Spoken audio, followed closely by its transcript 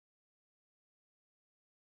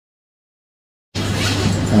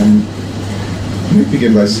Let me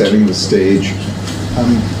begin by setting the stage.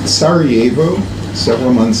 Sarajevo,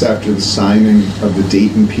 several months after the signing of the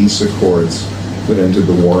Dayton Peace Accords that ended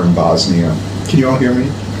the war in Bosnia. Can you all hear me?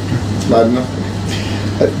 Loud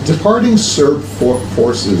enough? Departing Serb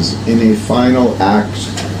forces in a final act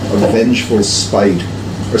of vengeful spite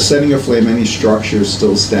are setting aflame any structures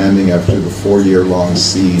still standing after the 4-year-long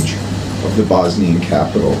siege of the Bosnian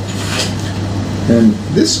capital. And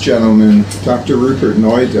this gentleman, Dr. Rupert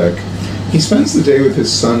Neudeck, he spends the day with his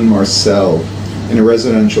son Marcel in a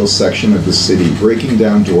residential section of the city, breaking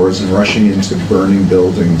down doors and rushing into burning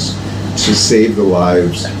buildings to save the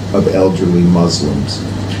lives of elderly Muslims.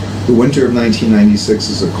 The winter of 1996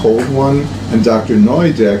 is a cold one, and Dr.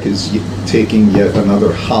 Neudeck is taking yet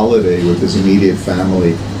another holiday with his immediate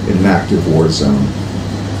family in an active war zone.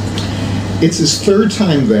 It's his third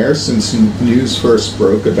time there since news first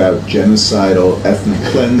broke about genocidal ethnic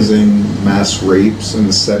cleansing, mass rapes, and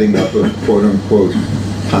the setting up of quote-unquote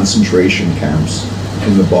concentration camps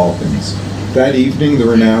in the Balkans. That evening, the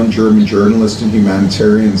renowned German journalist and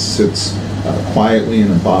humanitarian sits quietly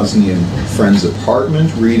in a Bosnian friend's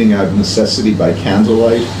apartment, reading out Necessity by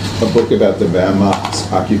Candlelight, a book about the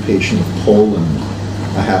Wehrmacht's occupation of Poland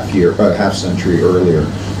a half century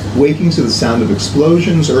earlier. Waking to the sound of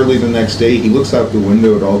explosions early the next day, he looks out the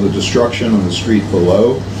window at all the destruction on the street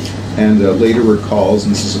below, and later recalls,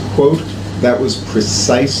 and this is a quote, "That was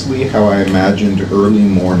precisely how I imagined early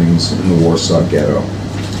mornings in the Warsaw Ghetto."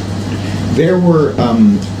 There were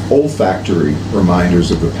olfactory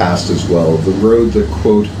reminders of the past as well. The road that,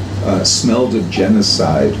 quote, smelled of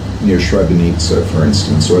genocide near Srebrenica, for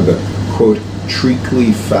instance, or the, quote,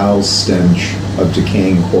 treacly foul stench of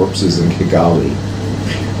decaying corpses in Kigali.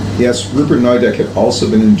 Yes, Rupert Neudeck had also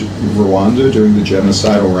been in Rwanda during the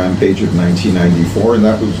genocidal rampage of 1994, and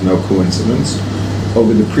that was no coincidence.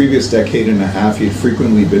 Over the previous decade and a half, he had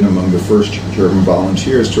frequently been among the first German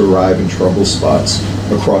volunteers to arrive in trouble spots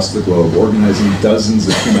across the globe, organizing dozens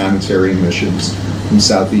of humanitarian missions from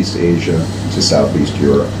Southeast Asia to Southeast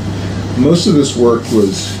Europe. Most of this work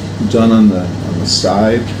was done on the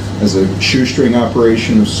side as a shoestring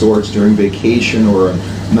operation of sorts during vacation or on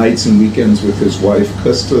nights and weekends with his wife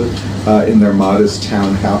Kusta in their modest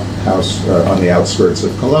town house on the outskirts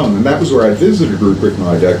of Cologne. And that was where I visited Rupert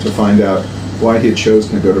Neudeck to find out why he had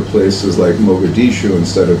chosen to go to places like Mogadishu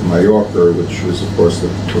instead of Mallorca, which was, of course, the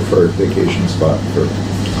preferred vacation spot for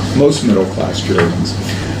most middle-class Germans.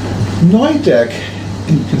 Neudeck,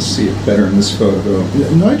 and you can see it better in this photo,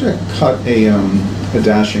 Neudeck cut a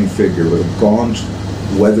dashing figure with a gaunt,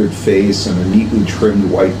 weathered face and a neatly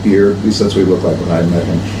trimmed white beard. At least that's what he looked like when I met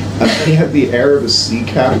him. He had the air of a sea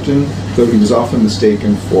captain, though he was often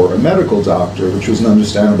mistaken for a medical doctor, which was an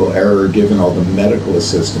understandable error given all the medical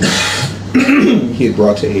assistance he had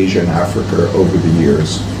brought to Asia and Africa over the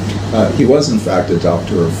years. He was, in fact, a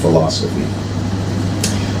doctor of philosophy.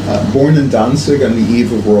 Born in Danzig on the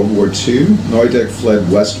eve of World War II, Neudeck fled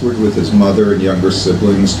westward with his mother and younger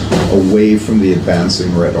siblings away from the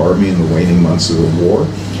advancing Red Army in the waning months of the war.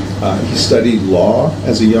 He studied law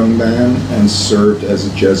as a young man and served as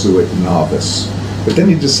a Jesuit novice. But then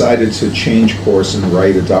he decided to change course and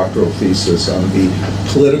write a doctoral thesis on the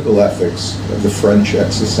political ethics of the French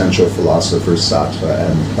existential philosophers Sartre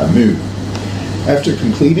and Camus. After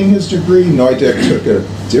completing his degree, Neudeck took a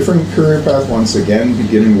different career path once again,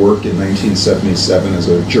 beginning work in 1977 as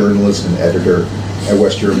a journalist and editor at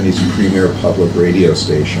West Germany's premier public radio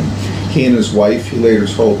station. He and his wife, he later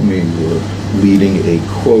told me, were leading a,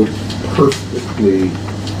 quote, perfectly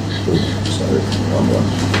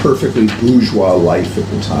bourgeois life at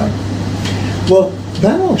the time. Well,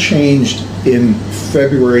 that all changed in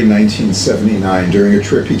February 1979 during a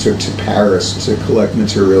trip he took to Paris to collect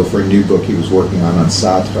material for a new book he was working on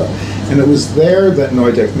Sartre. And it was there that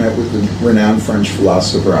Neudeck met with the renowned French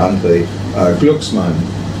philosopher André Glucksmann,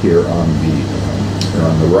 here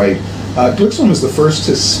on the right. Glucksmann was the first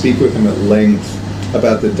to speak with him at length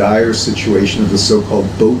about the dire situation of the so-called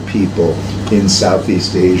boat people in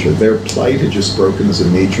Southeast Asia. Their plight had just broken as a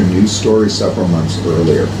major news story several months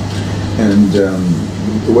earlier. And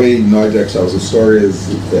the way Neudeck tells the story is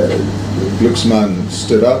that Glucksmann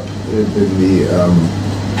stood up in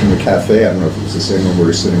the cafe. I don't know if it was the same one where we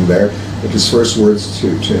were sitting there, but his first words to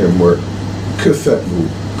him were, "Que faites-vous?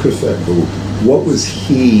 Que faites-vous?" What was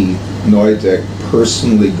he, Neudeck,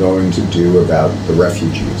 personally going to do about the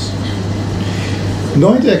refugees?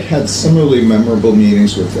 Neudeck had similarly memorable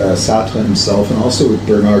meetings with Sartre himself and also with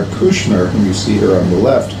Bernard Kouchner, whom you see here on the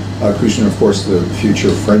left. Kouchner, of course, the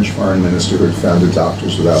future French foreign minister who had founded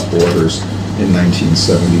Doctors Without Borders in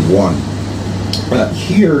 1971.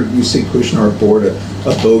 Here you see Kushner aboard a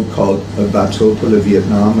boat called a Bateau pour le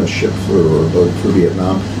Vietnam, a ship or a boat for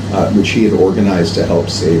Vietnam, which he had organized to help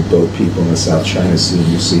save boat people in the South China Sea.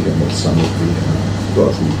 You see him with some of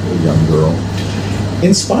the young girl.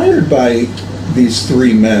 Inspired by these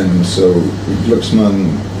three men, so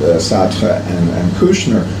Glucksmann, Sartre, and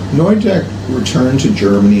Kushner, Neudeck returned to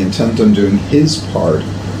Germany intent on doing his part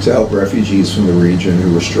to help refugees from the region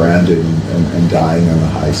who were stranded and dying on the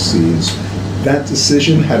high seas. That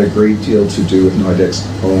decision had a great deal to do with Neudeck's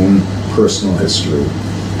own personal history.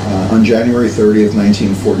 On January 30th,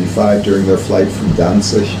 1945, during their flight from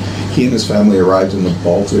Danzig, he and his family arrived in the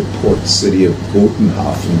Baltic port city of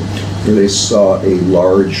Botenhafen, where they saw a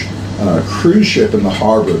large cruise ship in the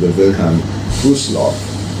harbor, the Wilhelm Gustloff.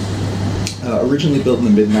 Originally built in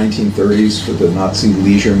the mid-1930s for the Nazi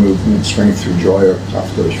leisure movement, Strength through Joy, or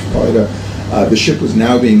Kraft durch Freude, the ship was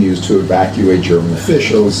now being used to evacuate German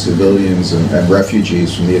officials, civilians, and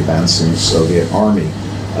refugees from the advancing Soviet army.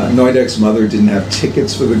 Neudeck's mother didn't have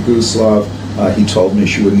tickets for the Gustloff. He told me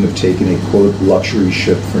she wouldn't have taken a, quote, luxury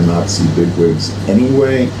ship for Nazi bigwigs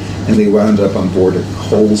anyway, and they wound up on board a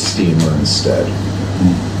coal steamer instead.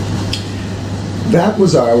 That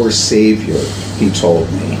was our savior, he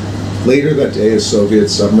told me. Later that day, a Soviet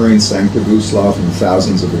submarine sank the Gustloff and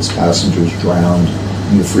thousands of its passengers drowned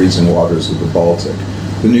in the freezing waters of the Baltic.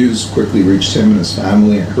 The news quickly reached him and his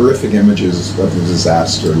family, and horrific images of the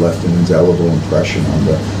disaster left an indelible impression on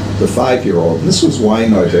the 5-year-old. And this was why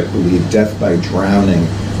Neudeck believed death by drowning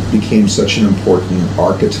became such an important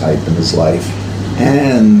archetype in his life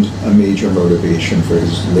and a major motivation for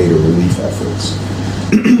his later relief efforts.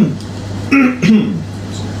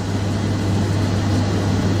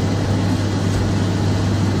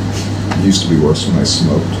 It used to be worse when I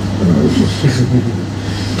smoked.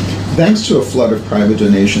 Thanks to a flood of private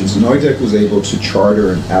donations, Neudeck was able to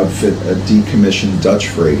charter and outfit a decommissioned Dutch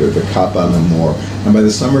freighter, the Cap aan de Moor, and by the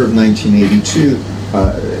summer of 1982,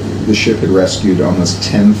 the ship had rescued almost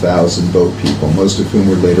 10,000 boat people, most of whom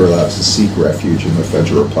were later allowed to seek refuge in the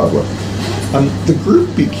Federal Republic. The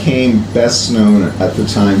group became best known at the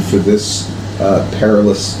time for this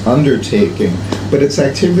perilous undertaking, but its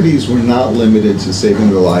activities were not limited to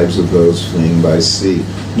saving the lives of those fleeing by sea.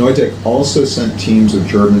 Neudeck also sent teams of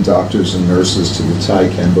German doctors and nurses to the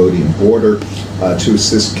Thai-Cambodian border to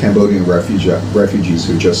assist Cambodian refugees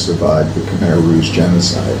who just survived the Khmer Rouge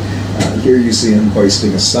genocide. Here you see him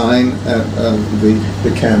hoisting a sign at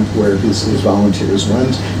the camp where his volunteers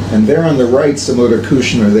went. And there on the right, similar to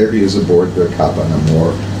Kushner, there he is aboard the Cap aan de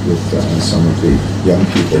Moor with some of the young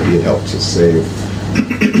people he had helped to save.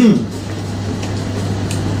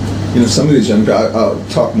 Some of these young guys, I'll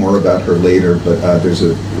talk more about her later, but there's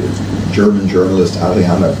a German journalist,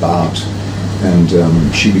 Ariane Barth, and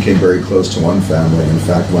she became very close to one family, and in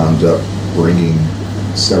fact wound up bringing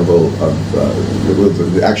several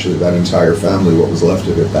of, actually that entire family, what was left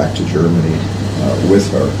of it, back to Germany with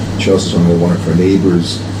her. She also told me one of her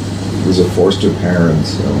neighbors was a foster parent,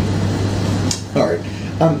 so. All right.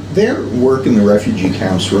 Their work in the refugee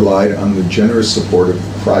camps relied on the generous support of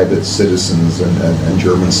private citizens and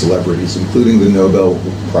German celebrities, including the Nobel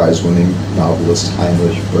Prize-winning novelist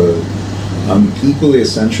Heinrich Böll. Equally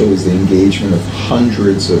essential was the engagement of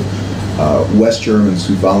hundreds of West Germans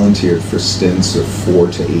who volunteered for stints of 4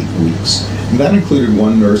 to 8 weeks. And that included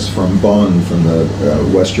one nurse from Bonn, from the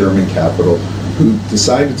West German capital, who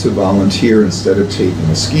decided to volunteer instead of taking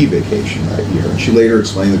a ski vacation that year. And she later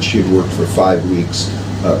explained that she had worked for 5 weeks,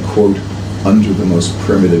 quote, under the most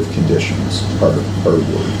primitive conditions, are her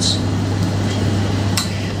words.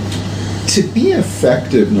 To be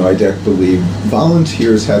effective, Neudeck believed,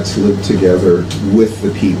 volunteers had to live together with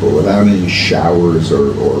the people without any showers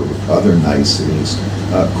or other niceties.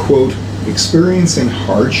 Quote, experiencing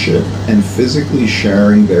hardship and physically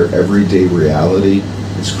sharing their everyday reality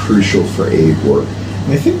is crucial for aid work.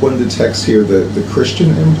 And I think one detects here the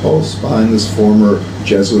Christian impulse behind this former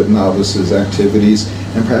Jesuit novice's activities,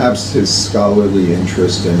 and perhaps his scholarly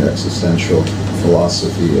interest in existential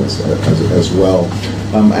philosophy as well.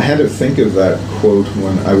 I had to think of that quote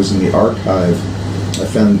when I was in the archive. I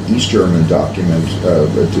found an East German document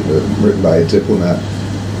written by a diplomat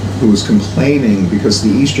who was complaining because the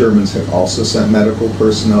East Germans had also sent medical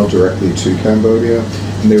personnel directly to Cambodia,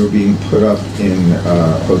 and they were being put up in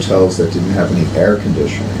hotels that didn't have any air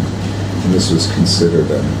conditioning. And this was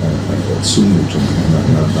considered a Zumutung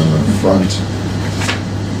on the front.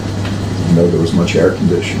 Know there was much air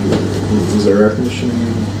conditioning. Was there air conditioning?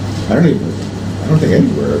 I don't think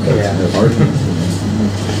anywhere.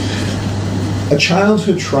 A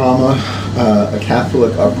childhood trauma, a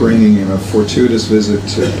Catholic upbringing, and a fortuitous visit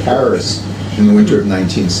to Paris in the winter of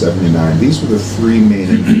 1979. These were the three main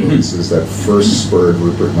influences that first spurred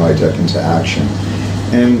Rupert Neudeck into action.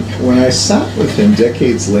 And when I sat with him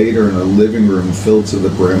decades later in a living room filled to the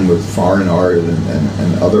brim with foreign art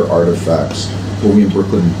and other artifacts, what we in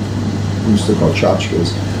Brooklyn used to call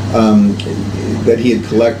tchotchkes, that he had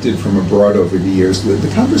collected from abroad over the years,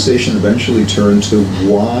 the conversation eventually turned to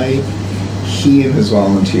why he and his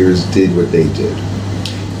volunteers did what they did.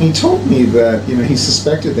 He told me that, he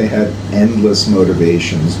suspected they had endless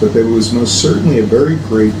motivations, but there was most certainly a very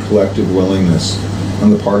great collective willingness on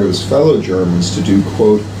the part of his fellow Germans to do,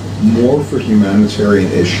 quote, more for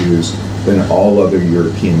humanitarian issues than all other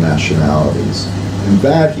European nationalities. And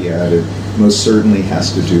that, he added, most certainly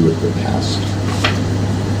has to do with the past.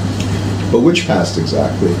 But which past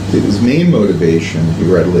exactly? His main motivation, he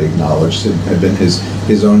readily acknowledged, had been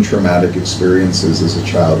his own traumatic experiences as a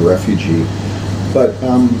child refugee. But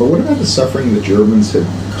what about the suffering the Germans had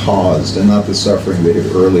caused and not the suffering they had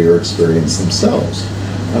earlier experienced themselves?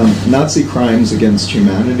 Nazi crimes against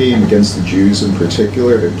humanity and against the Jews in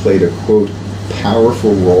particular had played a, quote,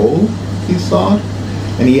 powerful role, he thought.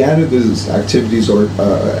 And he added that his activities,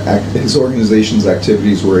 his organization's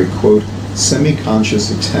activities were a, quote,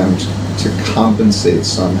 semi-conscious attempt to compensate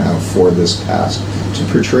somehow for this past, to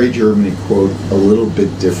portray Germany, quote, a little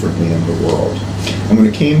bit differently in the world. And when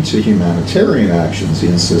it came to humanitarian actions, he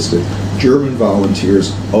insisted, German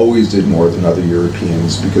volunteers always did more than other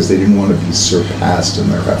Europeans because they didn't want to be surpassed in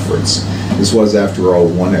their efforts. This was, after all,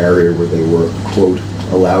 one area where they were, quote,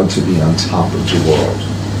 allowed to be on top of the world.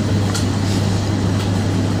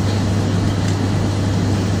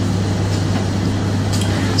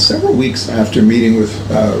 Several weeks after meeting with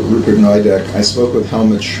Rupert Neudeck, I spoke with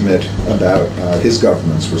Helmut Schmidt about his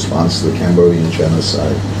government's response to the Cambodian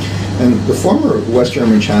genocide. And the former West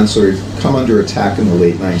German chancellor had come under attack in the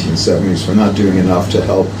late 1970s for not doing enough to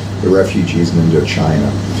help the refugees in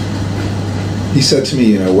Indochina. He said to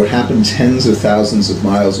me, what happened tens of thousands of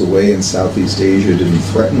miles away in Southeast Asia didn't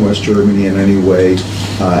threaten West Germany in any way,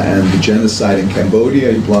 and the genocide in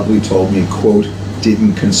Cambodia, he bluntly told me, quote,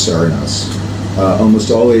 didn't concern us. Almost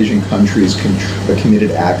all Asian countries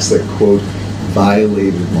committed acts that, quote,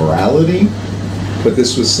 violated morality, but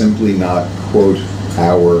this was simply not, quote,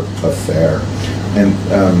 our affair. And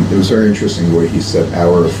it was very interesting the way he said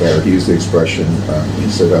our affair. He used the expression, he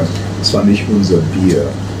said, es war nicht unser Bier.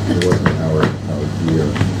 It wasn't our beer.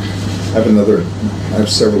 I have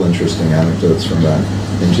several interesting anecdotes from that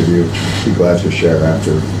interview. I'd be glad to share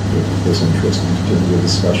after this interest in continuing the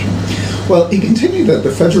discussion. Well, he continued that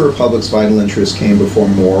the Federal Republic's vital interests came before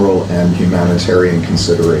moral and humanitarian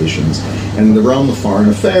considerations. And in the realm of foreign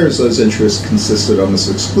affairs, those interests consisted almost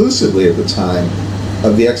exclusively at the time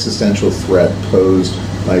of the existential threat posed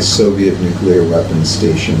by Soviet nuclear weapons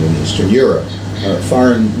stationed in Eastern Europe.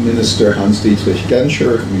 Foreign Minister Hans-Dietrich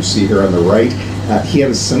Genscher, whom you see here on the right, he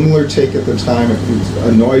had a similar take at the time. He was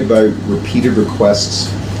annoyed by repeated requests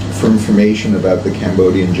for information about the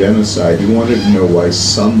Cambodian genocide. He wanted to know why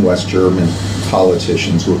some West German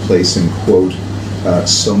politicians were placing, quote,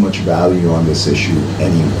 so much value on this issue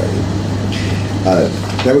anyway.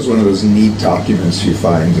 That was one of those neat documents you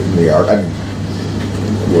find in the art. I mean,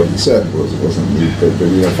 what he said wasn't neat, but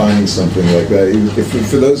finding something like that.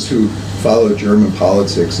 For those who follow German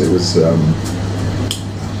politics, it was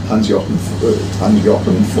Hans-Jochen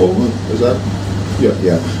Vogel, is that?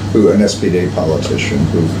 Yeah, an SPD politician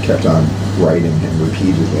who kept on writing and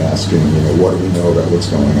repeatedly asking, what do we know about what's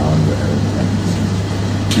going on there?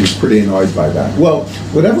 And he was pretty annoyed by that. Well,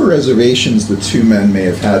 whatever reservations the two men may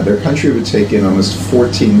have had, their country would take in almost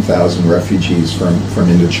 14,000 refugees from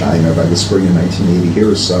Indochina by the spring of 1980.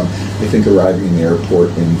 Here are some, I think, arriving in the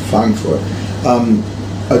airport in Frankfurt.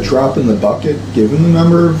 A drop in the bucket, given the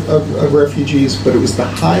number of refugees, but it was the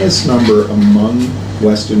highest number among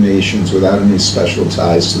Western nations without any special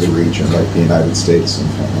ties to the region, like the United States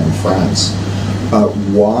and France.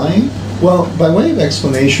 Why? Well, by way of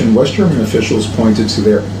explanation, West German officials pointed to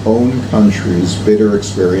their own country's bitter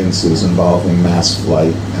experiences involving mass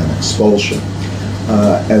flight and expulsion.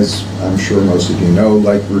 As I'm sure most of you know,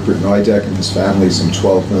 like Rupert Neudeck and his family, some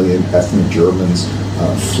 12 million ethnic Germans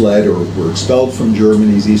fled or were expelled from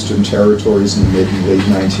Germany's eastern territories in the mid and late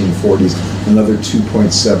 1940s. Another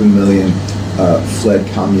 2.7 million fled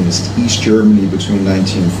communist East Germany between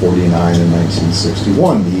 1949 and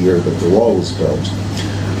 1961, the year that the wall was built.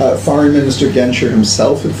 Foreign Minister Genscher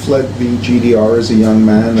himself had fled the GDR as a young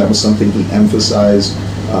man. That was something he emphasized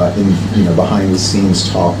in behind-the-scenes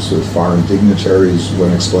talks with foreign dignitaries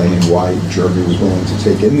when explaining why Germany was willing to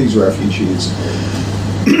take in these refugees.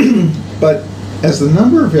 But As the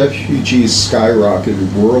number of refugees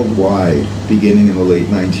skyrocketed worldwide beginning in the late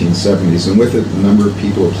 1970s, and with it the number of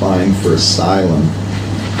people applying for asylum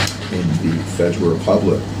in the Federal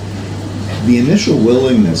Republic, the initial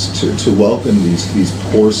willingness to welcome these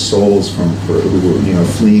poor souls who were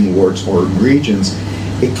fleeing war-torn regions,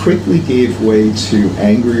 it quickly gave way to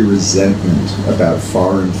angry resentment about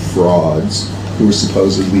foreign frauds who were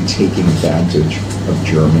supposedly taking advantage of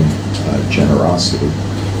German generosity.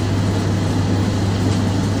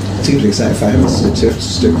 It seems exact. If I have the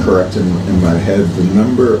statistic correct in my head, the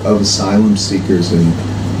number of asylum seekers in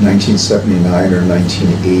 1979 or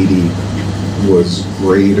 1980 was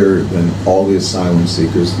greater than all the asylum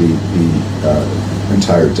seekers the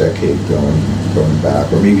entire decade going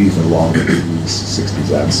back, or maybe even longer, the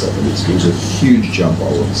 60s and 70s. It was a huge jump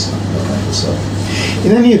all of a sudden.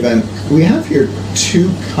 In any event, we have here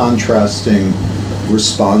two contrasting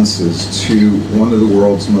responses to one of the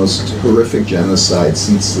world's most horrific genocides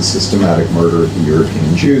since the systematic murder of the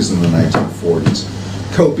European Jews in the 1940s.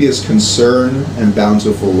 Copious concern and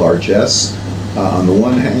bountiful largesse on the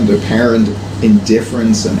one hand, apparent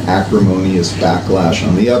indifference and acrimonious backlash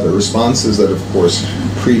on the other. Responses that, of course,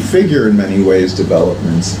 prefigure in many ways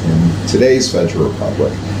developments in today's Federal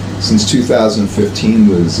Republic. Since 2015,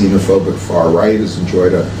 the xenophobic far right has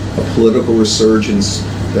enjoyed a political resurgence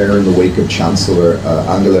there in the wake of Chancellor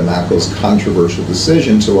Angela Merkel's controversial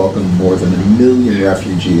decision to welcome more than 1 million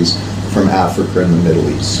refugees from Africa and the Middle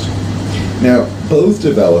East. Now, both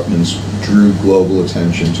developments drew global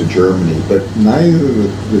attention to Germany, but neither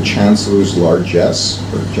the Chancellor's largesse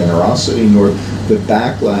or generosity nor the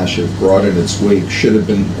backlash it brought in its wake should have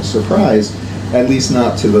been a surprise, at least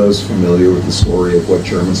not to those familiar with the story of what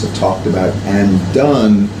Germans have talked about and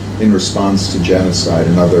done in response to genocide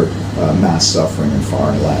and other mass suffering in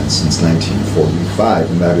foreign lands since 1945,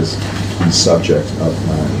 and that is the subject of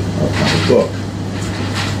my book.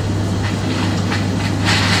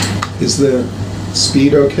 Is the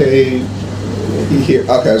speed okay here?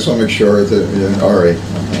 Okay, I just want to make sure that, all right,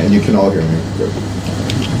 and you can all hear me. Good.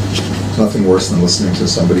 There's nothing worse than listening to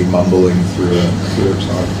somebody mumbling through a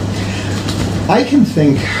talk. I can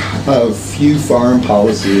think of few foreign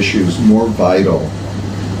policy issues more vital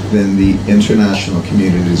than the international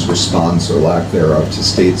community's response or lack thereof to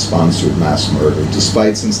state-sponsored mass murder,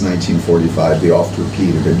 despite since 1945 the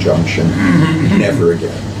oft-repeated injunction, never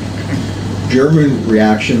again. German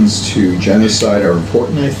reactions to genocide are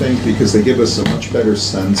important, I think, because they give us a much better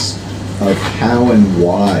sense of how and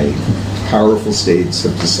why powerful states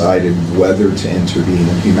have decided whether to intervene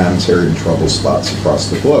in humanitarian trouble spots across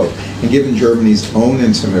the globe. And given Germany's own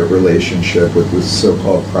intimate relationship with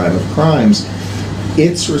so-called crime of crimes,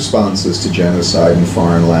 its responses to genocide in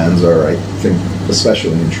foreign lands are, I think,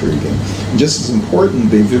 especially intriguing. And just as important,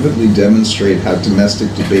 they vividly demonstrate how domestic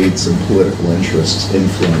debates and political interests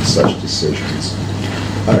influence such decisions.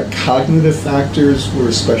 Cognitive factors were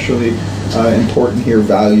especially important here: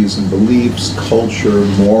 values and beliefs, culture,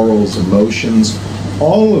 morals, emotions,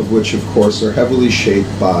 all of which, of course, are heavily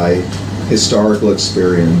shaped by historical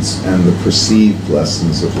experience and the perceived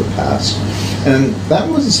lessons of the past. And that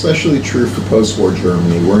was especially true for post-war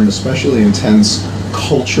Germany, where an especially intense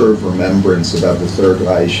culture of remembrance about the Third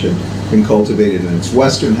Reich had been cultivated in its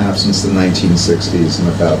western half since the 1960s and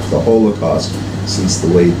about the Holocaust since the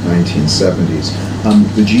late 1970s.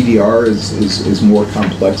 The GDR is more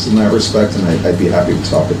complex in that respect, and I'd be happy to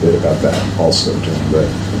talk a bit about that also during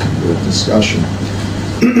the discussion.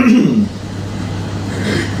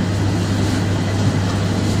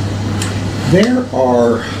 There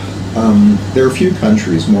are a few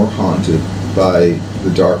countries more haunted by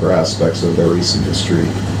the darker aspects of their recent history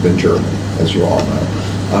than Germany, as you all know.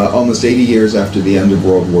 Almost 80 years after the end of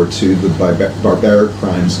World War II, the barbaric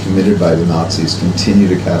crimes committed by the Nazis continue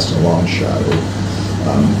to cast a long shadow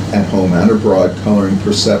at home and abroad, coloring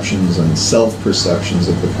perceptions and self-perceptions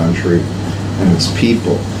of the country and its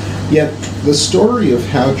people. Yet the story of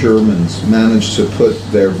how Germans managed to put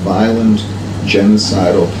their violent,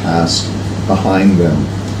 genocidal past behind them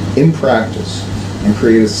in practice and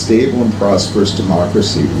create a stable and prosperous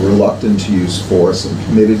democracy, reluctant to use force and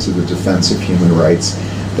committed to the defense of human rights,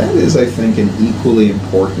 that is, I think, an equally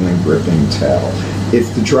important and gripping tale.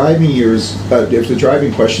 If the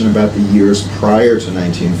driving question about the years prior to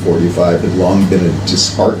 1945 had long been a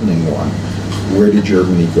disheartening one, where did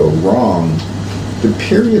Germany go wrong? The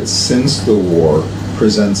period since the war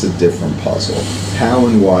presents a different puzzle. How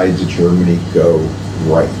and why did Germany go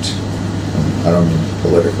right? I don't mean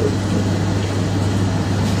politically.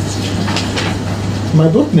 My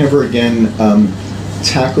book Never Again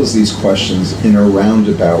tackles these questions in a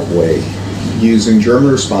roundabout way, using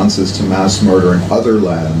German responses to mass murder in other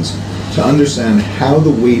lands to understand how the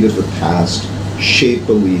weight of the past shape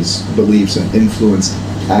beliefs and influence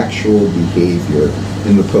actual behavior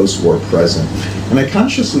in the post-war present. And I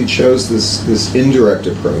consciously chose this indirect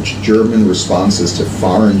approach, German responses to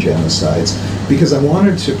foreign genocides, because I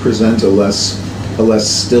wanted to present a less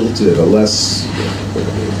stilted, a less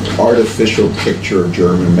artificial picture of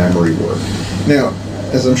German memory work. Now,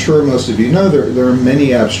 as I'm sure most of you know, there are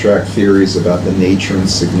many abstract theories about the nature and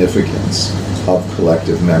significance of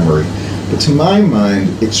collective memory. But to my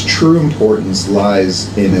mind, its true importance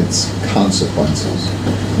lies in its consequences.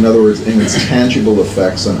 In other words, in its tangible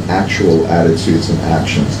effects on actual attitudes and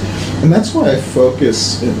actions. And that's why I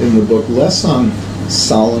focus in the book less on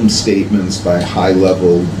solemn statements by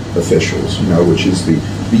high-level officials, which is the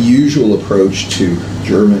usual approach to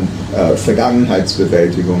German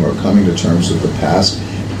Vergangenheitsbewältigung, or coming to terms with the past,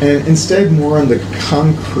 and instead more on the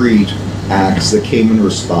concrete acts that came in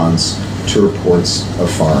response to reports of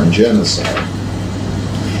foreign genocide.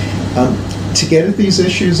 To get at these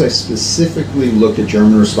issues, I specifically look at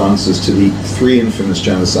German responses to the three infamous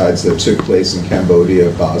genocides that took place in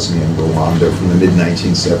Cambodia, Bosnia, and Rwanda from the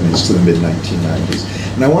mid-1970s to the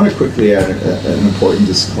mid-1990s. And I want to quickly add an important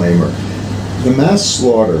disclaimer. The mass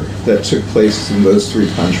slaughter that took place in those three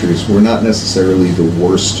countries were not necessarily the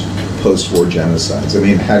worst post-war genocides. I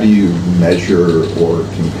mean, how do you measure or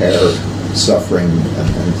compare suffering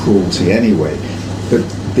and cruelty anyway? But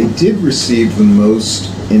they did receive the most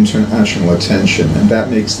international attention, and that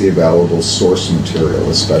makes the available source material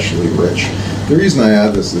especially rich. The reason I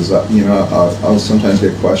add this is, I'll sometimes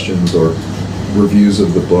get questions or reviews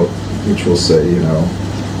of the book which will say,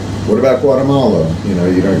 what about Guatemala? And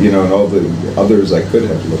all the others I could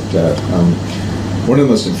have looked at. One of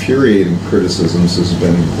the most infuriating criticisms has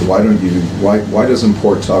been, why doesn't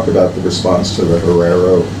Port talk about the response to the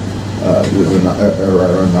Herero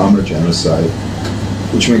Nama genocide?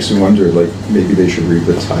 Which makes me wonder, maybe they should read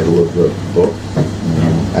the title of the book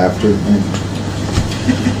after.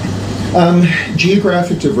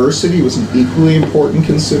 Geographic diversity was an equally important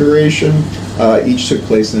consideration. Each took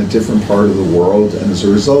place in a different part of the world, and as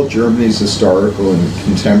a result, Germany's historical and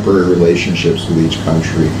contemporary relationships with each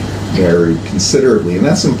country varied considerably. And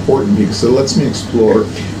that's important because it lets me explore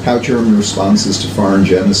how German responses to foreign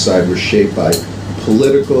genocide were shaped by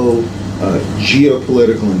political,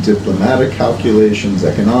 geopolitical and diplomatic calculations,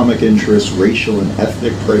 economic interests, racial and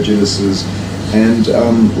ethnic prejudices, and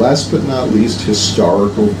last but not least,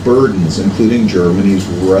 historical burdens, including Germany's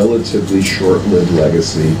relatively short-lived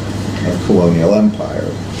legacy of colonial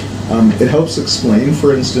empire. It helps explain,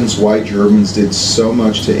 for instance, why Germans did so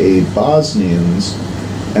much to aid Bosnians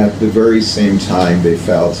at the very same time they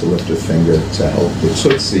failed to lift a finger to help the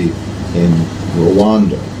Tutsi in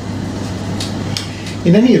Rwanda.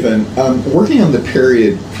 In any event, working on the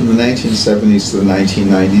period from the 1970s to the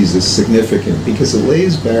 1990s is significant because it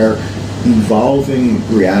lays bare evolving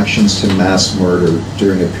reactions to mass murder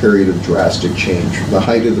during a period of drastic change, from the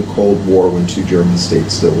height of the Cold War when two German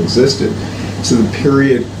states still existed, to the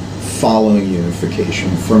period following unification,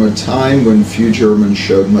 from a time when few Germans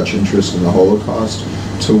showed much interest in the Holocaust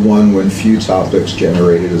to one when few topics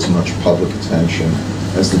generated as much public attention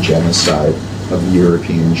as the genocide of the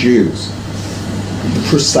European Jews. The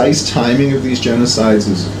precise timing of these genocides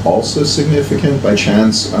is also significant. By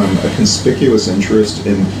chance, a conspicuous interest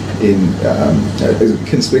a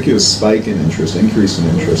conspicuous spike in interest, increase in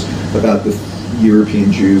interest about the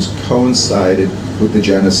European Jews coincided with the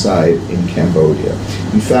genocide in Cambodia.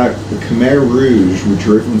 In fact, the Khmer Rouge were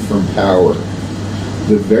driven from power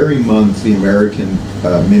the very month the American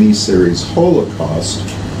miniseries Holocaust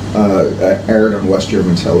aired on West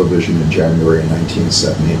German television in January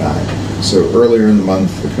 1979. So earlier in the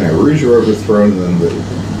month, the Khmer Rouge were overthrown, and then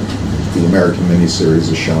the American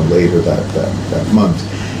miniseries is shown later that month.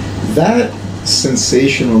 That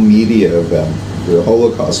sensational media event, the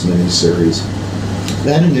Holocaust miniseries,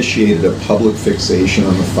 that initiated a public fixation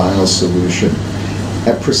on the final solution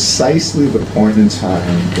at precisely the point in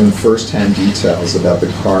time when first-hand details about the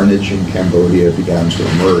carnage in Cambodia began to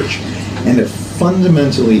emerge. And it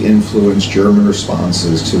fundamentally influenced German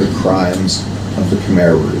responses to the crimes of the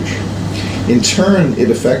Khmer Rouge. In turn, it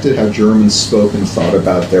affected how Germans spoke and thought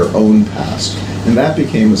about their own past. And that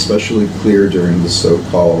became especially clear during the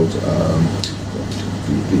so-called,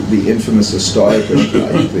 the infamous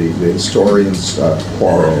Historikerstreit, the historians'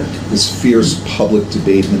 quarrel, this fierce public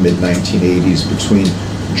debate in the mid-1980s between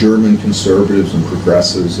German conservatives and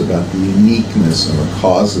progressives about the uniqueness and the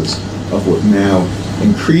causes of what now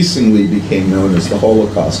increasingly became known as the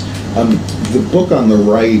Holocaust. The book on the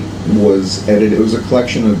right was edited. It was a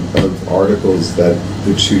collection of articles that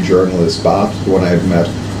the two journalists, Bob, the one I had met,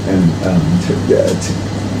 and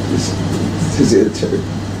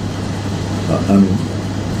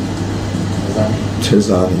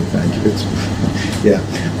Tizani, thank you.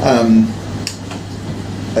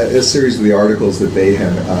 A series of the articles that they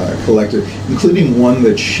had collected, including one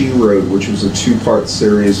that she wrote, which was a 2-part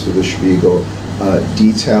series for the Spiegel,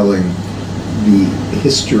 detailing the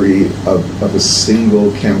history of a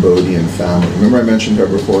single Cambodian family. Remember I mentioned her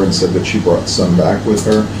before and said that she brought some back with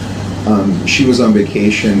her? She was on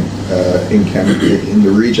vacation in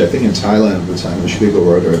the region, I think in Thailand at the time. The Spiegel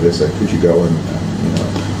wrote her, they said, could you go and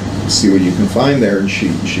see what you can find there? And she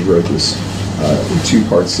wrote this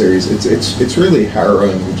 2-part series. It's really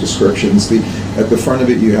harrowing descriptions. At the front of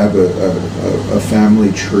it you have a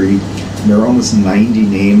family tree. And there are almost 90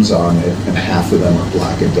 names on it, and half of them are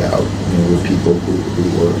blackened out. With people who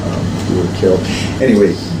were killed.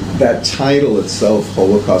 Anyway, that title itself,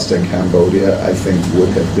 Holocaust in Cambodia, I think would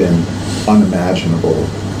have been unimaginable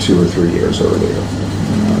 2 or 3 years earlier.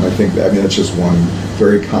 I think that's just one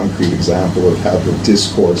very concrete example of how the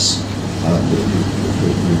discourse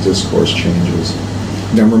changes.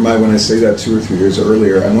 Now, remember, when I say that 2 or 3 years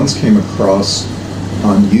earlier, I once came across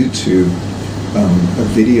on YouTube a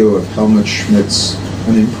video of Helmut Schmidt's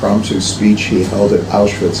an impromptu speech he held at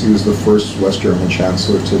Auschwitz. He was the first West German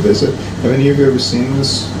chancellor to visit. Have any of you ever seen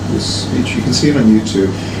this speech? You can see it on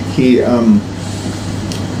YouTube. He,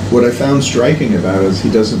 what I found striking about it is he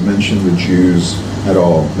doesn't mention the Jews at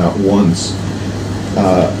all, not once,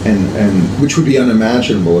 and which would be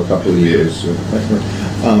unimaginable a couple of years.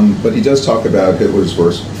 But he does talk about Hitler's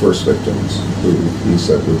first victims, who he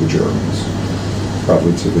said were the Germans,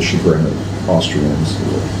 probably to the chagrin of Austrians who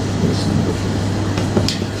were listening before.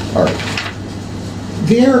 All right.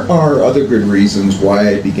 There are other good reasons why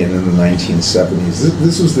I begin in the 1970s.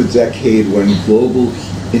 This was the decade when global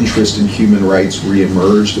interest in human rights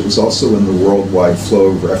reemerged. It was also when the worldwide flow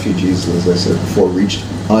of refugees, as I said before, reached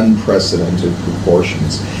unprecedented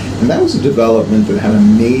proportions. And that was a development that had a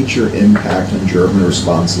major impact on German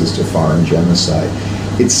responses to foreign genocide.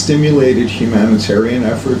 It stimulated humanitarian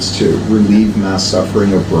efforts to relieve mass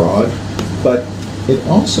suffering abroad, but it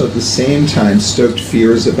also at the same time stoked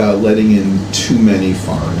fears about letting in too many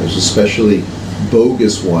foreigners, especially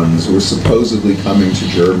bogus ones who were supposedly coming to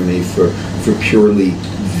Germany for purely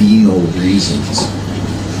venal reasons.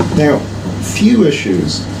 Now, few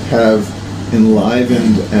issues have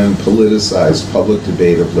enlivened and politicized public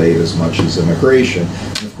debate of late as much as immigration,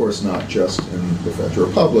 and of course not just in the Federal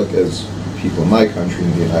Republic, as people in my country,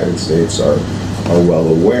 in the United States, are well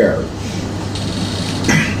aware.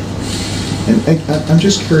 And I'm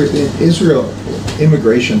just curious, in Israel,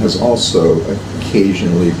 immigration has also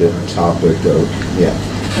occasionally been a topic of,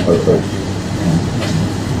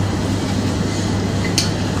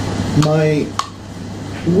 my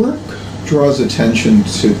work draws attention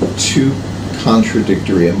to two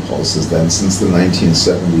contradictory impulses then since the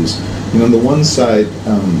 1970s. On the one side,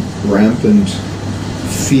 rampant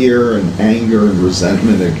fear and anger and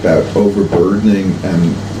resentment about overburdening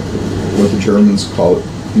and what the Germans call it,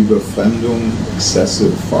 Überfremdung,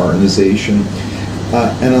 excessive foreignization.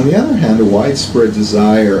 And on the other hand, a widespread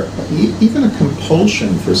desire, even a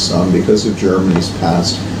compulsion for some because of Germany's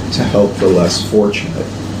past, to help the less fortunate.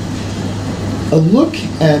 A look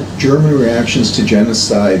at German reactions to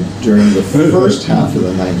genocide during the first half of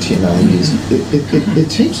the 1990s, it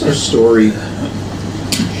takes our story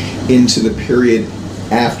into the period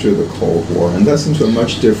after the Cold War, and thus into a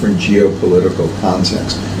much different geopolitical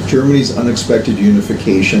context. Germany's unexpected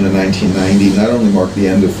unification in 1990 not only marked the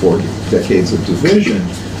end of 4 decades of division,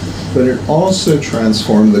 but it also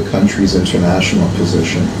transformed the country's international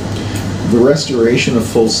position. The restoration of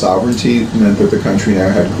full sovereignty meant that the country now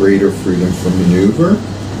had greater freedom for maneuver,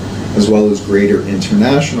 as well as greater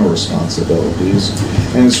international responsibilities.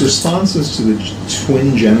 And its responses to the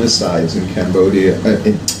twin genocides in Cambodia,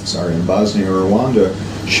 in Bosnia or Rwanda,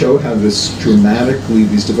 show how these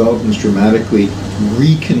developments dramatically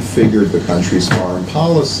reconfigured the country's foreign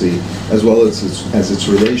policy, as well as its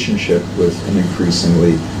relationship with an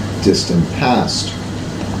increasingly distant past.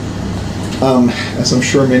 As I'm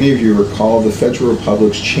sure many of you recall, the Federal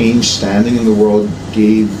Republic's changed standing in the world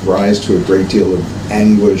gave rise to a great deal of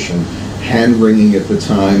anguish and hand-wringing at the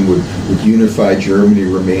time. Would unified Germany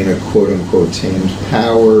remain a quote-unquote tamed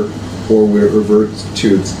power, or would it revert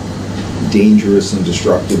to its dangerous and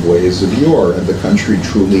destructive ways of yore, and the country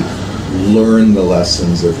truly learn the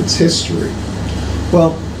lessons of its history?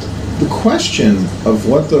 Well, the question of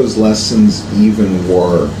what those lessons even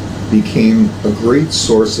were became a great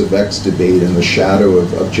source of vexed debate in the shadow of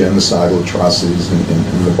genocidal atrocities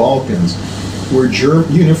in the Balkans, where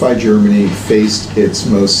unified Germany faced its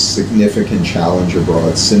most significant challenge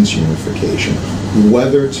abroad since unification,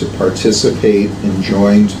 whether to participate in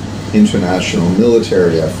joint international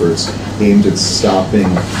military efforts aimed at stopping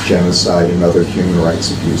genocide and other human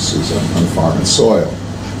rights abuses on foreign soil.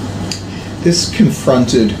 This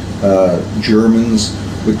confronted Germans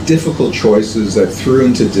with difficult choices that threw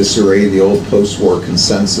into disarray the old post-war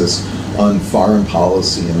consensus on foreign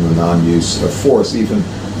policy and the non-use of force. Even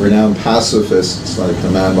renowned pacifists like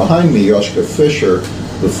the man behind me, Joschka Fischer,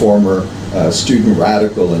 the former student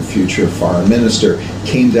radical and future foreign minister,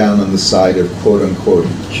 came down on the side of quote-unquote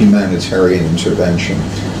humanitarian intervention.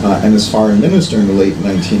 And as foreign minister in the late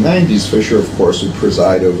 1990s, Fischer, of course, would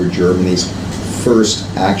preside over Germany's first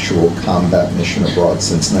actual combat mission abroad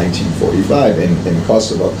since 1945 in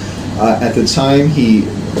Kosovo. At the time,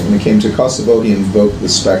 when it came to Kosovo, he invoked the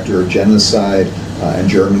specter of genocide and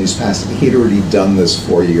Germany's past. He had already done this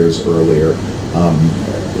 4 years earlier,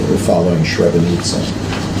 following Srebrenica.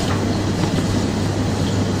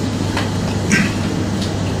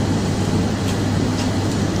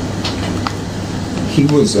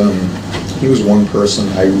 He was one person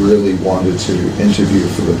I really wanted to interview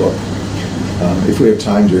for the book. If we have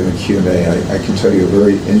time during the Q&A, I can tell you a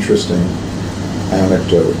very interesting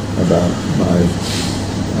anecdote about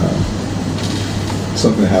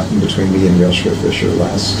something that happened between me and Joschka Fischer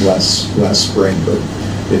last spring, but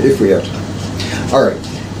if we have time. All right.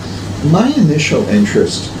 My initial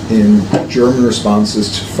interest in German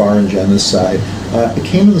responses to foreign genocide it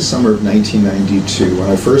came in the summer of 1992 when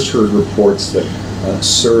I first heard reports that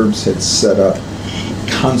Serbs had set up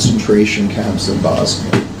concentration camps in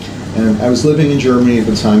Bosnia. And I was living in Germany at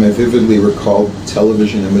the time. I vividly recall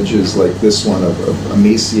television images like this one of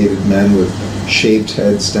emaciated men with shaved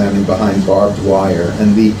heads standing behind barbed wire.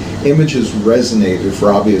 And the images resonated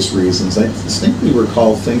for obvious reasons. I distinctly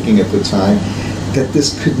recall thinking at the time that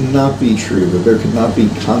this could not be true, that there could not be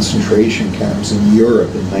concentration camps in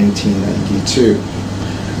Europe in 1992.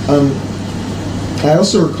 I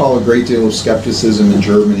also recall a great deal of skepticism in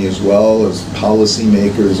Germany as well, as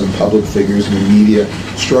policymakers and public figures in the media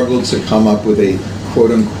struggled to come up with a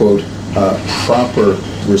quote-unquote proper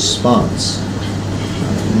response.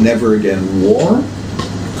 Never again war,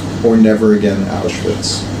 or never again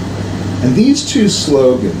Auschwitz. And these two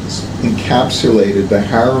slogans encapsulated the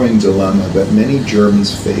harrowing dilemma that many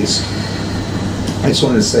Germans faced. I just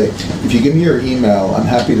wanted to say, if you give me your email, I'm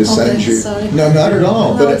happy to send you. Sorry. No, not at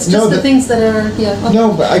all. No, it's just the things that are, yeah. Okay.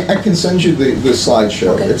 No, but I can send you the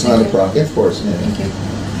slideshow. Okay, it's not a problem. Of course. Yeah. Thank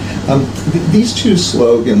you. These two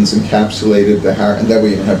slogans encapsulated the harrowing, and that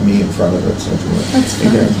way you have me in front of it. So That's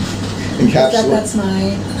fine. That's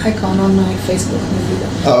my icon on my Facebook.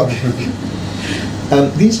 Oh, okay.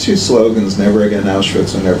 These two slogans, never again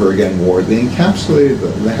Auschwitz or never again war, they encapsulated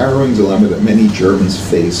the harrowing dilemma that many Germans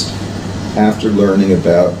faced after learning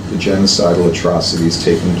about the genocidal atrocities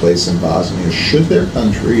taking place in Bosnia. Should their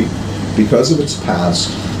country, because of its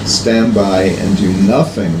past, stand by and do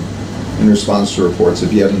nothing in response to reports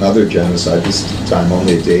of yet another genocide, this time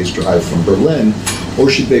only a day's drive from Berlin, or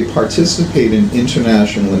should they participate in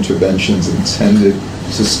international interventions intended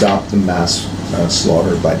to stop the mass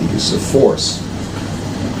slaughter by the use of force?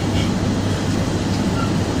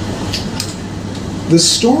 The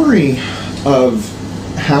story of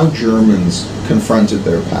how Germans confronted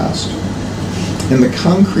their past and the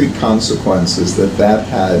concrete consequences that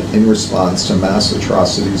had in response to mass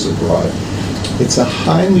atrocities abroad, it's a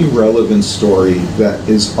highly relevant story that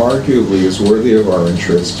is arguably as worthy of our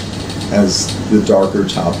interest as the darker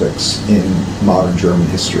topics in modern German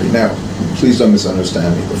history. Now, please don't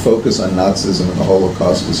misunderstand me. The focus on Nazism and the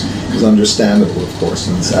Holocaust is understandable, of course,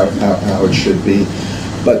 and it's how it should be.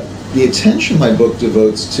 But the attention my book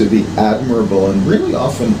devotes to the admirable and really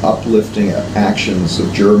often uplifting actions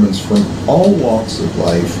of Germans from all walks of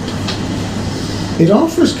life, it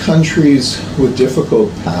offers countries with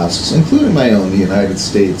difficult pasts, including my own, the United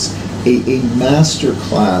States, a master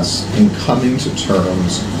class in coming to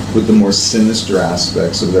terms with the more sinister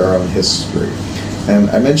aspects of their own history. And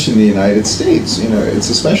I mentioned the United States. You know, it's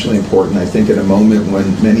especially important, I think, at a moment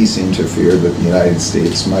when many seem to fear that the United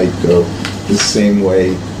States might go the same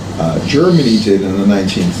way Germany did in the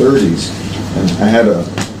 1930s. And I had a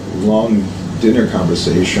long dinner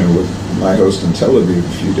conversation with my host in Tel Aviv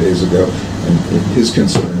a few days ago, and his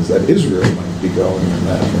concern is that Israel might be going in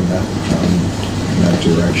that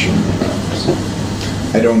direction. So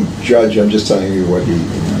I don't judge. I'm just telling you what he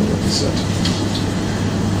said.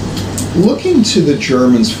 Looking to the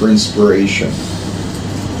Germans for inspiration,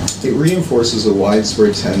 it reinforces a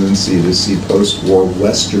widespread tendency to see post-war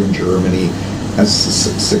Western Germany as a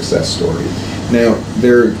success story. Now,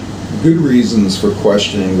 there are good reasons for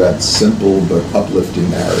questioning that simple but uplifting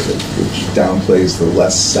narrative, which downplays the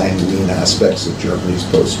less sanguine aspects of Germany's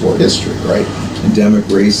post-war history, right? Endemic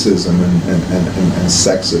racism and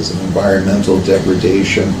sexism, environmental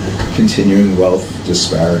degradation, continuing wealth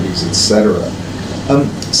disparities, etc.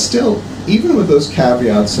 Still, even with those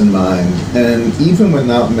caveats in mind, and even when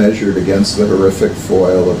not measured against the horrific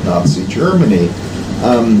foil of Nazi Germany,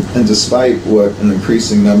 and despite what an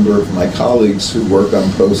increasing number of my colleagues who work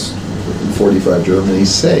on post-45 Germany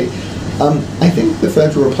say, I think the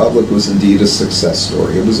Federal Republic was indeed a success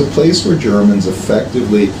story. It was a place where Germans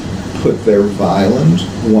effectively put their violent,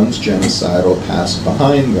 once genocidal past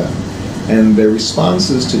behind them. And their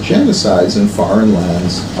responses to genocides in foreign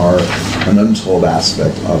lands are an untold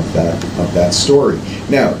aspect of that story.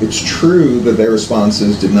 Now, it's true that their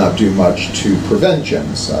responses did not do much to prevent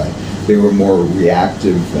genocide. They were more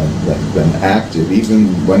reactive than active, even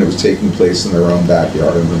when it was taking place in their own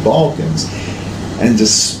backyard in the Balkans. And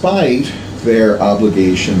despite their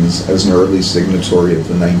obligations as an early signatory of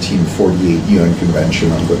the 1948 UN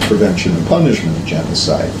Convention on the Prevention and Punishment of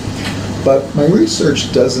Genocide. But my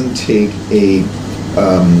research doesn't take a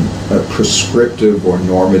prescriptive or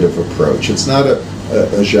normative approach. It's not a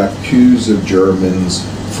j'accuse of Germans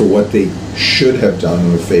for what they should have done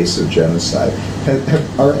in the face of genocide.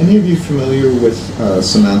 Are any of you familiar with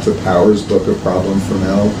Samantha Power's book, A Problem from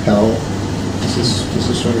Hell? Is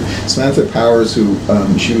this right? Samantha Powers, who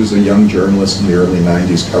she was a young journalist in the early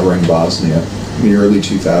 90s covering Bosnia. In the early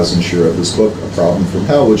 2000s, she wrote this book, A Problem from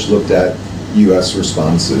Hell, which looked at U.S.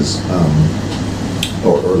 responses,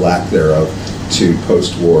 or lack thereof, to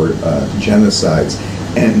post-war genocides.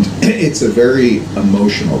 And it's a very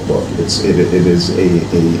emotional book. It is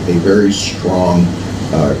a very strong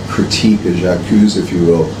critique, a j'accuse, if you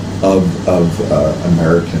will, of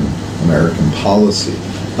American policy.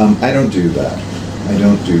 I don't do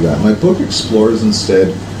that. My book explores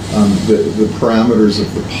instead the parameters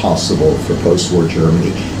of the possible for post-war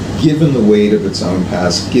Germany, given the weight of its own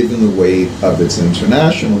past, given the weight of its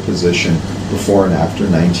international position before and after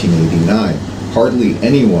 1989. Hardly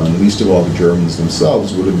anyone, least of all the Germans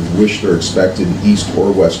themselves, would have wished or expected East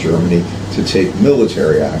or West Germany to take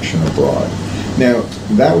military action abroad. Now,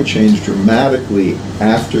 that would change dramatically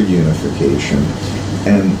after unification,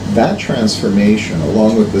 and that transformation,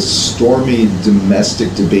 along with the stormy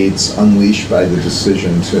domestic debates unleashed by the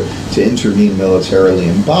decision to intervene militarily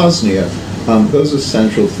in Bosnia, those are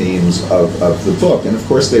central themes of the book. And of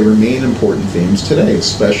course, they remain important themes today,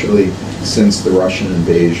 especially since the Russian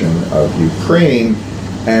invasion of Ukraine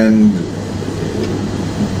and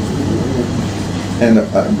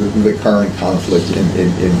the current conflict in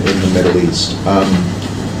the Middle East.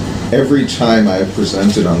 Every time I have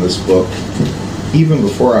presented on this book, even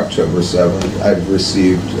before October 7th, I've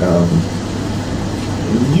received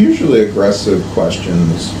usually aggressive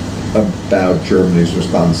questions about Germany's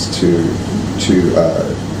response to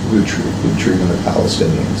the treatment of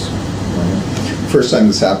Palestinians. First time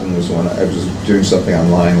this happened was when I was doing something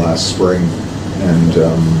online last spring, and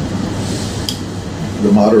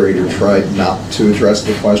the moderator tried not to address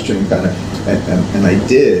the question, and I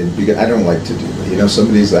did, because I don't like to do that. You know,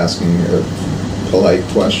 somebody's asking a polite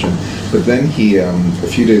question, but then he, a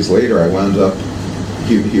few days later, I wound up,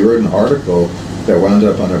 he wrote an article that wound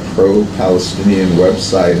up on a pro-Palestinian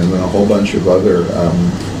website and then a whole bunch of other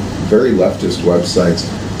very leftist websites,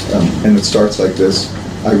 and it starts like this: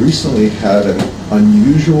 I recently had an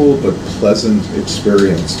unusual but pleasant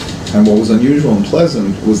experience. And what was unusual and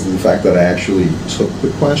pleasant was the fact that I actually took the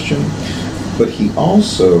question, but he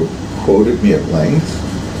also quoted me at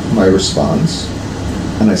length, my response,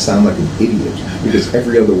 and I sound like an idiot because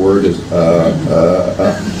every other word is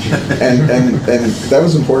and that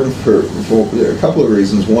was important for a couple of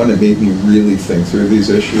reasons. One, it made me really think through these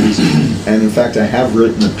issues, and in fact I have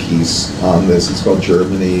written a piece on this. It's called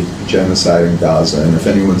Germany, Genocide in Gaza, and if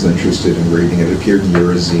anyone's interested in reading it, it appeared in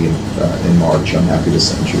Eurozine in March. I'm happy to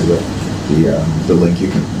send you the link. You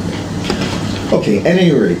can. Okay, at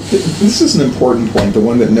any rate, this is an important point, the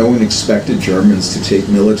one that no one expected Germans to take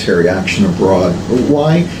military action abroad.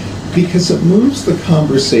 Why? Because it moves the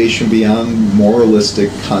conversation beyond moralistic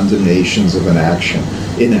condemnations of inaction,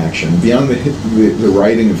 beyond the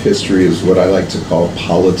writing of history is what I like to call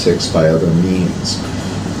politics by other means.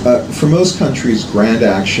 For most countries, grand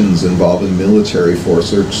actions involving military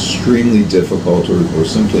force are extremely difficult or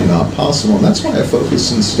simply not possible, and that's why I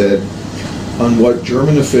focus instead on what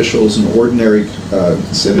German officials and ordinary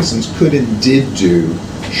citizens could and did do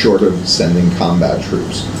short of sending combat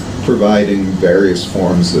troops, providing various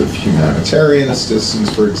forms of humanitarian assistance,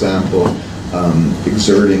 for example,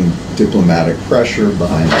 exerting diplomatic pressure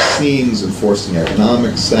behind the scenes, enforcing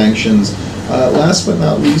economic sanctions, last but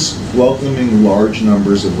not least, welcoming large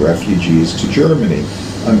numbers of refugees to Germany.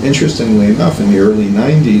 Interestingly enough, in the early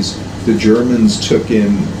 90s, the Germans took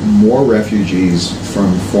in more refugees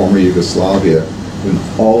from former Yugoslavia than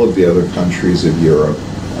all of the other countries of Europe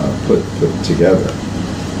put together.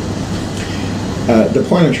 The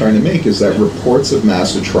point I'm trying to make is that reports of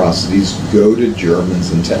mass atrocities goaded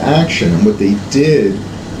Germans into action, and what they did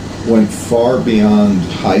went far beyond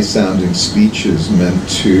high-sounding speeches meant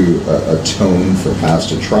to atone for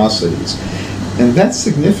past atrocities. And that's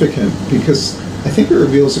significant because I think it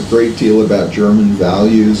reveals a great deal about German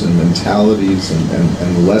values and mentalities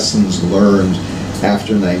and lessons learned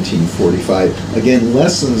after 1945. Again,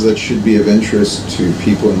 lessons that should be of interest to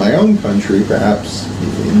people in my own country, perhaps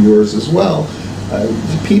in yours as well.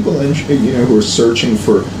 People who are searching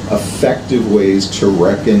for effective ways to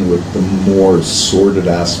reckon with the more sordid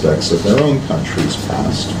aspects of their own country's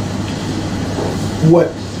past.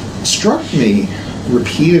 What struck me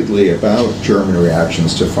repeatedly about German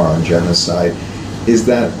reactions to foreign genocide is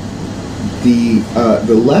that the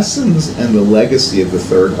lessons and the legacy of the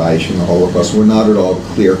Third Reich and the Holocaust were not at all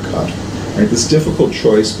clear-cut. Right? This difficult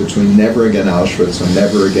choice between never again Auschwitz and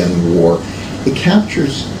never again war, it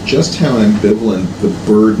captures just how ambivalent the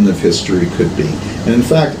burden of history could be. And in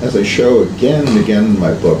fact, as I show again and again in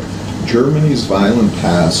my book, Germany's violent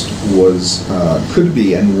past could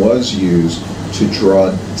be and was used to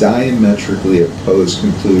draw diametrically opposed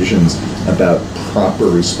conclusions about proper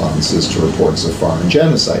responses to reports of foreign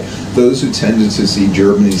genocide. Those who tended to see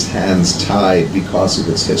Germany's hands tied because of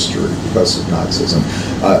its history, because of Nazism,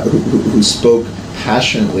 who spoke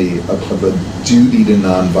passionately of a duty to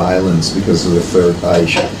nonviolence because of the Third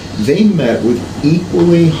Reich, they met with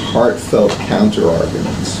equally heartfelt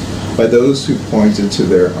counter-arguments by those who pointed to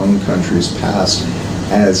their own country's past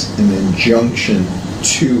as an injunction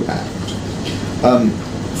to act.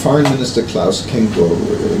 Foreign Minister Klaus Kinkel,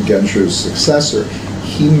 Genscher's successor,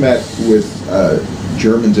 he met with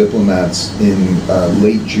German diplomats in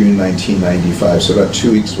late June 1995, so about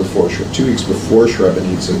 2 weeks before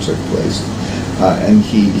Srebrenica took place. And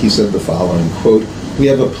he said the following, quote, "We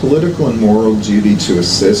have a political and moral duty to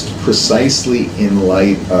assist precisely in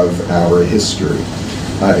light of our history.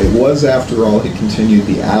 It was, after all," he continued,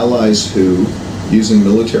 "the Allies who, using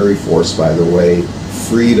military force, by the way,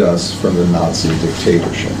 freed us from the Nazi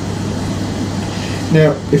dictatorship."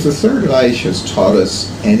 Now, if the Third Reich has taught us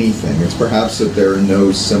anything, it's perhaps that there are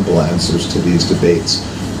no simple answers to these debates.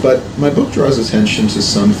 But my book draws attention to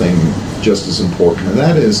something just as important, and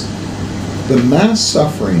that is the mass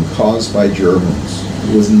suffering caused by Germans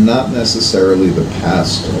was not necessarily the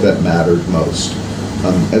past that mattered most.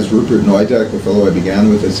 As Rupert Neudeck, the fellow I began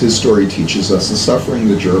with, as his story teaches us, the suffering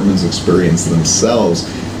the Germans experienced themselves,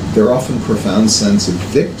 their often profound sense of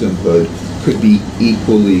victimhood could be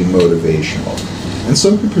equally motivational. And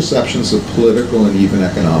so could perceptions of political and even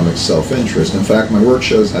economic self-interest. In fact, my work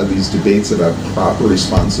shows how these debates about proper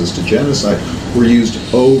responses to genocide were used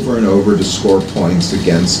over and over to score points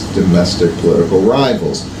against domestic political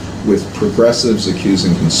rivals, with progressives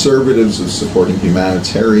accusing conservatives of supporting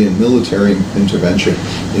humanitarian military intervention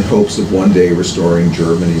in hopes of one day restoring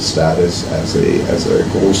Germany's status as a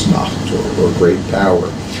Großmacht or great power.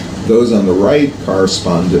 Those on the right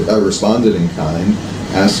responded in kind,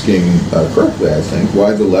 asking correctly, I think,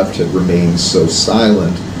 why the left had remained so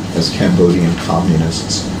silent as Cambodian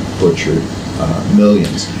communists butchered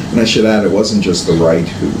millions. And I should add, it wasn't just the right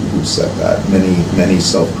who said that. Many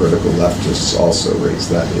self-critical leftists also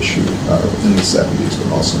raised that issue in the 70s,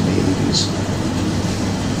 but also in the 80s.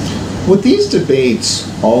 What these debates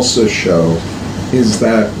also show is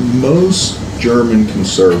that most German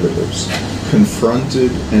conservatives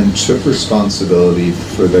confronted and took responsibility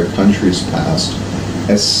for their country's past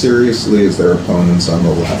as seriously as their opponents on the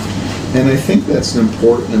left. And I think that's an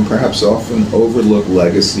important and perhaps often overlooked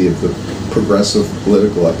legacy of the progressive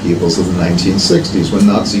political upheavals of the 1960s, when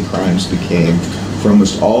Nazi crimes became, for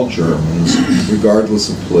almost all Germans, regardless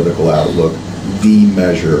of political outlook, the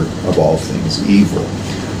measure of all things evil.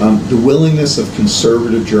 The willingness of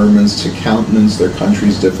conservative Germans to countenance their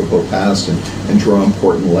country's difficult past and draw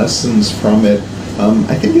important lessons from it,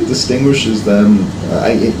 I think it distinguishes them.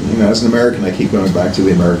 As an American, I keep going back to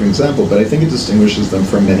the American example, but I think it distinguishes them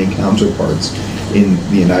from many counterparts in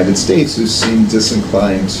the United States who seem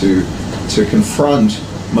disinclined to confront,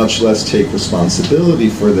 much less take responsibility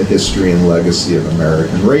for the history and legacy of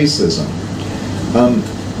American racism.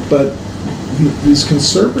 But these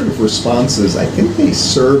conservative responses, I think they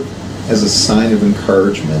serve as a sign of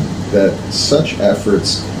encouragement that such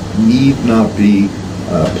efforts need not be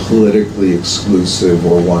politically exclusive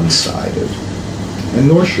or one-sided. And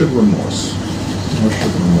nor should remorse. Nor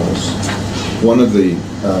should remorse. One of the,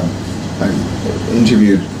 I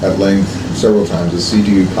interviewed at length several times a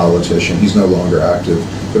CDU politician. He's no longer active,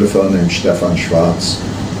 but a fellow named Stefan Schwarz,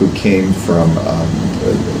 who came from, I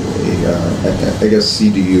guess,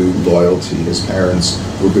 CDU loyalty. His parents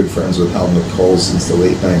were good friends with Helmut Kohl since the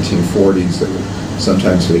late 1940s. They would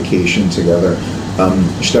sometimes vacation together.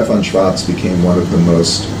 Stefan Schwarz became one of the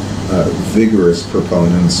most vigorous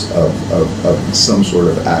proponents of some sort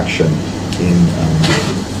of action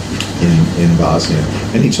in Bosnia,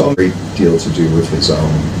 and he told me a great deal to do with his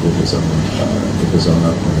own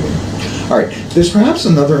upbringing. All right, there's perhaps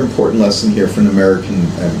another important lesson here for an American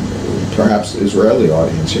and perhaps Israeli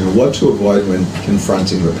audience. You know, what to avoid when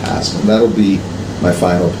confronting the past, and that'll be my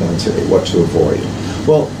final point today. What to avoid?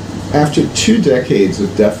 Well, after 2 decades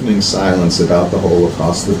of deafening silence about the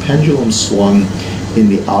Holocaust, the pendulum swung in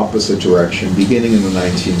the opposite direction, beginning in the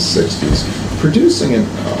 1960s, producing an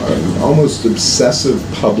almost obsessive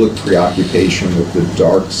public preoccupation with the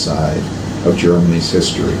dark side of Germany's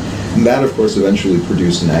history. And that, of course, eventually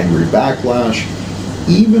produced an angry backlash,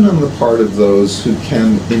 even on the part of those who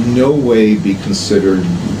can in no way be considered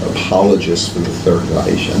apologists for the Third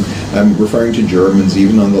Reich. And I'm referring to Germans,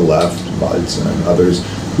 even on the left, Weizen and others,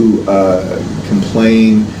 who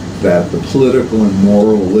complain that the political and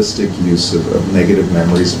moralistic use of negative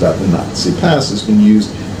memories about the Nazi past has been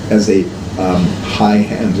used as a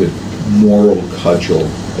high-handed moral cudgel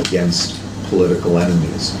against political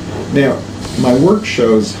enemies. Now, my work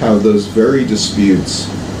shows how those very disputes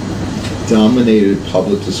dominated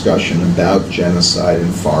public discussion about genocide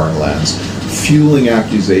in foreign lands, fueling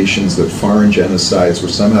accusations that foreign genocides were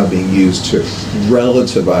somehow being used to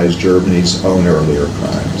relativize Germany's own earlier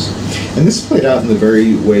crimes. And this played out in the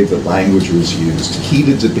very way that language was used.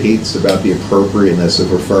 Heated debates about the appropriateness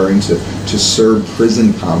of referring to Serb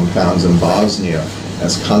prison compounds in Bosnia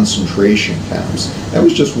as concentration camps. That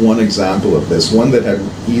was just one example of this, one that had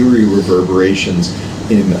eerie reverberations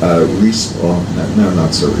in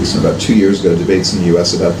not so recent, about 2 years ago, debates in the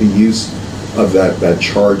US about the use of that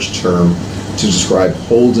charged term to describe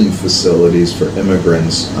holding facilities for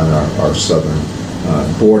immigrants on our southern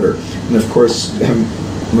border. And of course,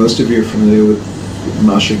 most of you are familiar with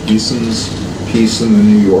Masha Geeson's piece in the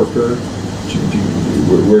New Yorker,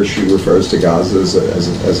 where she refers to Gaza as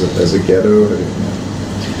a ghetto.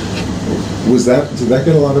 Did that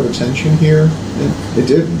get a lot of attention here? It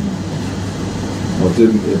didn't. Well,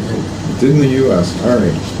 it did in the U.S. All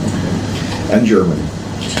right. Okay. And Germany.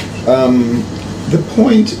 The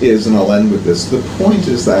point is, and I'll end with this, the point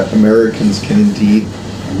is that Americans can indeed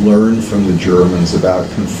learn from the Germans about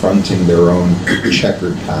confronting their own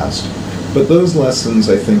checkered past. But those lessons,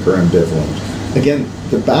 I think, are ambivalent. Again,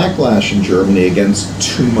 the backlash in Germany against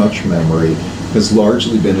too much memory has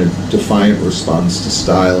largely been a defiant response to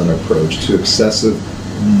style and approach, to excessive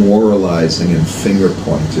moralizing and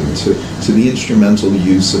finger-pointing, to the instrumental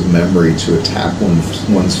use of memory to attack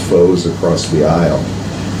one's foes across the aisle.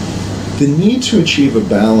 The need to achieve a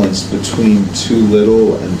balance between too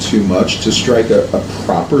little and too much, to strike a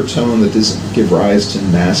proper tone that doesn't give rise to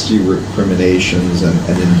nasty recriminations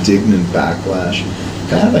and indignant backlash,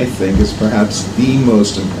 that, I think, is perhaps the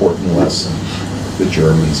most important lesson the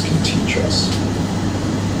Germans can teach us.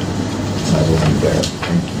 I will end there.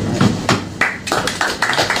 Thank you.